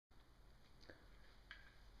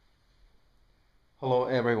Hello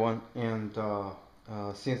everyone, and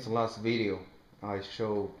since the last video I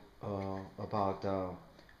showed about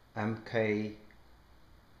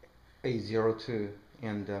MK802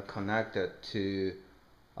 and connected to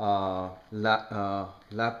Lapdock,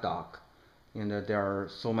 and there are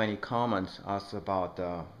so many comments asked about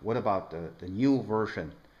what about the new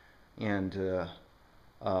version and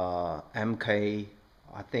MK,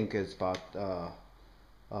 I think it's about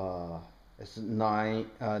it's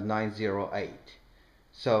 908.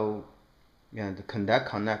 So and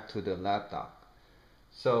connect to the laptop.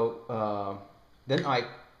 So then I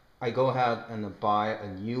go ahead and buy a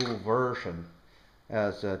new version.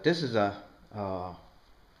 As this is a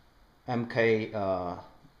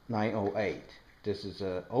MK908. This is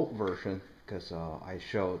an old version because I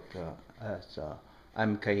showed as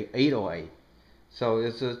MK808. So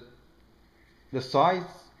the size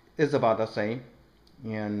is about the same,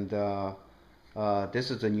 and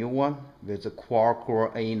this is a new one with a quad-core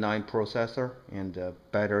A9 processor and a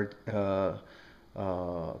better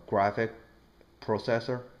graphic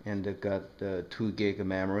processor, and it got the 2 gig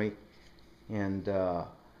memory. And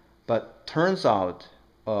but turns out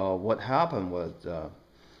what happened was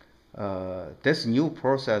this new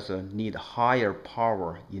processor need higher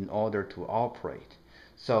power in order to operate.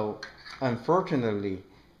 So unfortunately,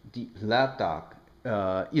 the laptop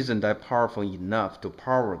isn't that powerful enough to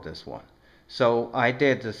power this one. So I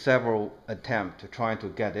did several attempts to try to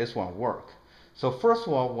get this one work. So first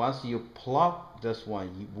of all, once you plug this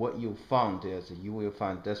one, what you found is you will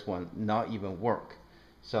find this one not even work.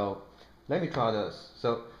 So let me try this.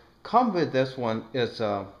 So come with this one is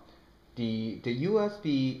the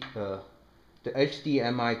USB, the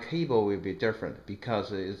HDMI cable will be different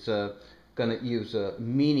because it's gonna use a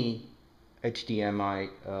mini HDMI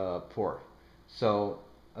port. So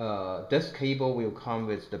this cable will come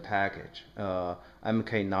with the package,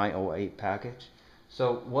 MK908 package.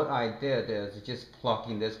 So what I did is just plug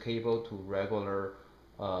in this cable to regular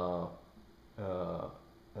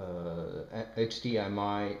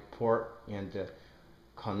HDMI port and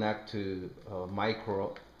connect to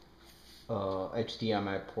micro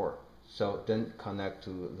HDMI port. So then connect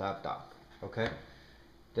to laptop. Okay.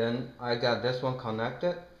 Then I got this one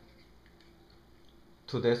connected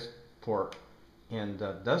to this port, and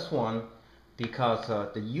this one, because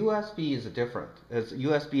the USB is different. It's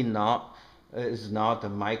USB not is not the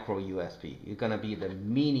micro USB. It's gonna be the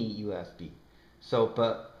mini USB. So,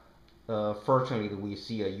 but fortunately, we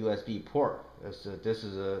see a USB port. This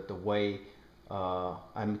is the way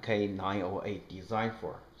MK908 designed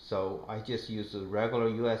for. So I just use a regular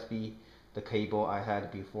USB, the cable I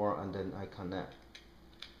had before, and then I connect.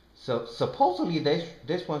 So supposedly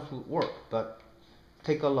this one should work, but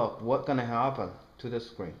take a look what's gonna happen to the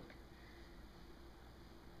screen.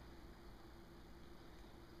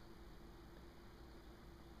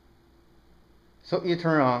 So it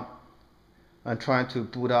turned on. I'm trying to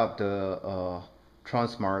boot up the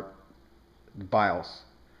Tronsmart BIOS.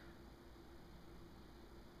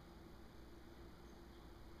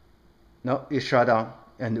 No, it shut down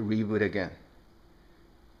and reboot again.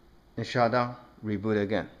 It shut down, reboot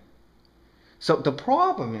again. So the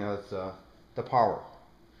problem is the power.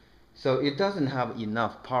 So it doesn't have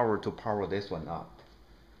enough power to power this one up.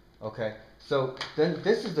 Okay, so then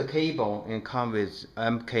this is the cable and comes with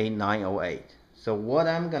MK908. So what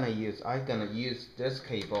I'm gonna use, I'm gonna use this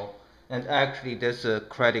cable, and actually this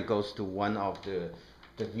credit goes to one of the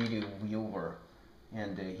video viewer,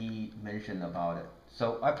 and he mentioned about it.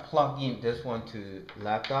 So I plug in this one to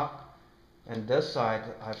laptop, and this side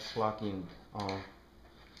I plug in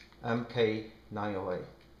MK908.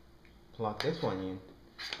 Plug this one in,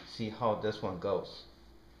 see how this one goes.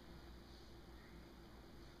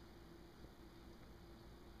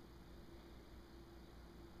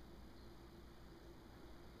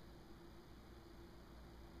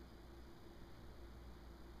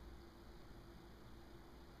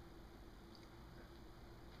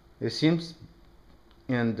 It seems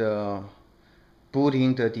and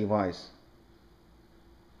booting the device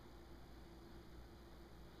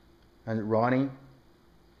and running.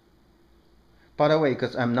 By the way,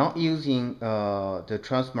 because I'm not using the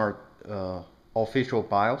Tronsmart official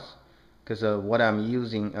BIOS, because what I'm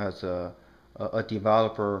using as a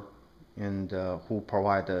developer and who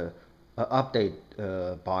provide a update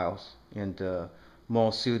BIOS and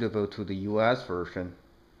more suitable to the US version.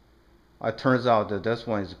 It turns out that this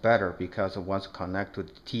one is better because once connected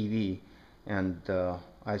to the TV, and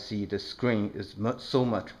I see the screen is so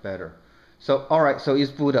much better. So alright, so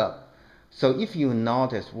it's boot up. So if you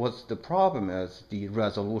notice, what's the problem is the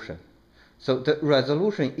resolution. So the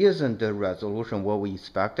resolution isn't the resolution what we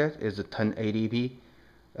expected, is 1080p,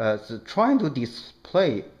 It's trying to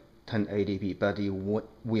display 1080p, but it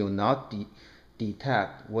will not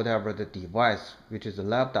detect whatever the device, which is a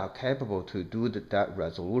laptop, capable to do that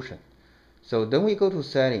resolution. So then we go to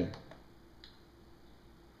setting.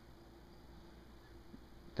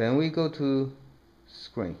 Then we go to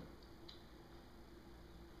screen.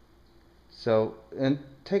 So, and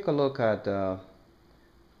take a look at the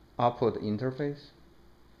output interface.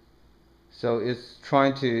 So it's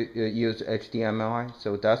trying to use HDMI,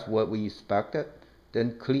 so that's what we expected.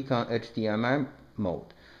 Then click on HDMI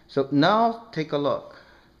mode. So now take a look.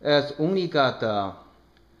 It's only got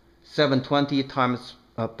 720 times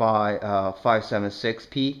by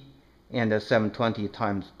 576p and 720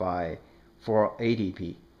 times by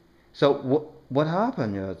 480p. So what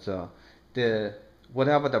happened is the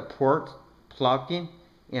whatever the port plug in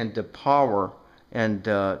and the power and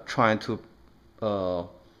trying to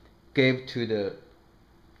give to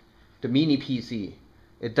the mini PC,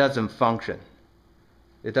 it doesn't function.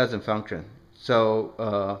 It doesn't function.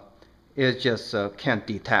 So it just can't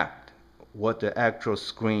detect what the actual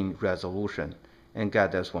screen resolution and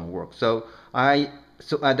get this one work. So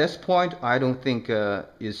at this point, I don't think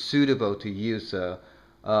it's suitable to use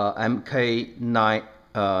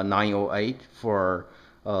MK908 for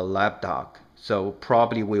Lapdock. So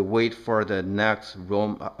probably we wait for the next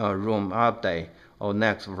ROM update or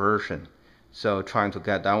next version. So trying to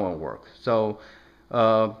get that one work. So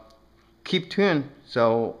keep tuned.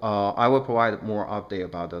 So I will provide more update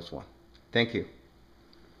about this one. Thank you.